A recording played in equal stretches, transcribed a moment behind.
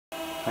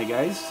Hi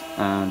guys,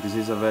 this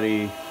is a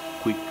very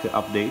quick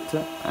update,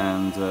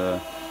 and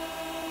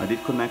I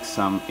did connect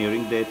some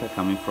Arinc data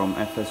coming from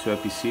FSUI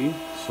PC.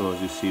 So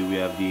as you see, we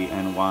have the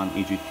N1,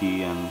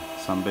 EGT and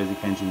some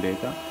basic engine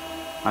data.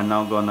 I'm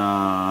now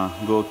gonna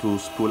go to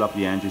spool up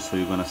the engine, so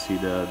you're gonna see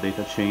the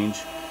data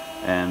change,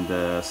 and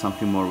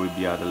something more will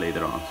be added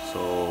later on,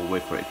 so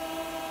wait for it.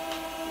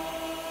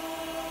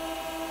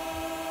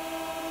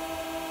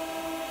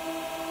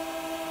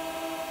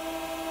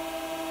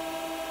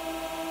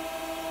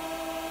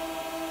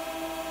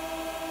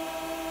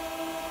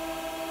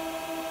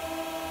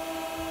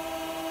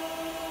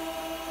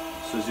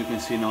 So as you can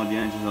see now, the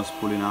engines are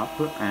spooling up,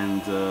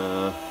 and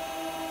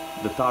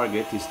the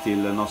target is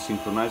still not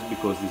synchronized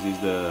because this is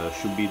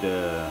should be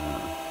the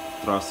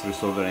thrust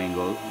resolver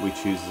angle,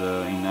 which is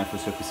in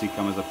FSUI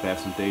comes as a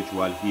percentage,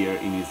 while here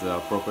it is a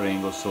proper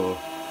angle, so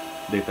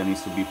data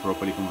needs to be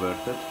properly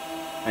converted.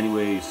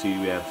 Anyway, you see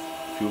we have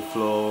fuel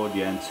flow,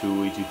 the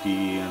N2,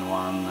 EGT,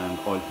 N1 and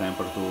oil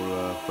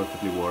temperature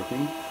perfectly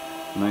working.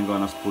 Now I'm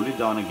gonna spool it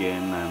down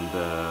again, and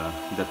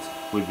that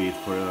will be it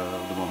for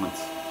the moment.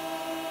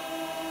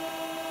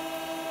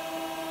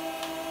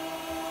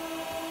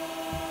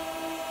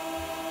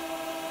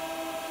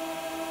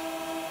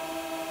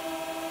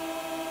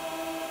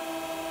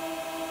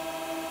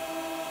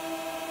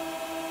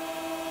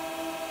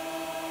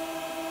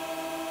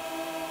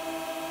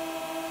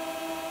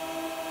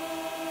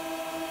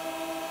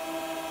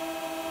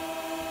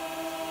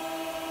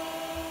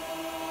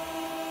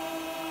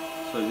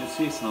 So as you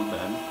see, it's not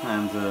bad,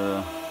 and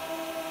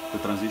the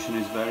transition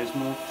is very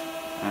smooth,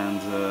 and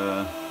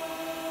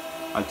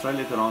I'll try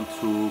later on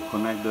to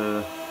connect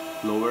the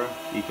lower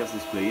Eicas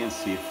display and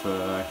see if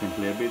I can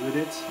play a bit with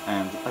it,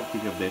 and I'll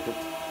keep you updated.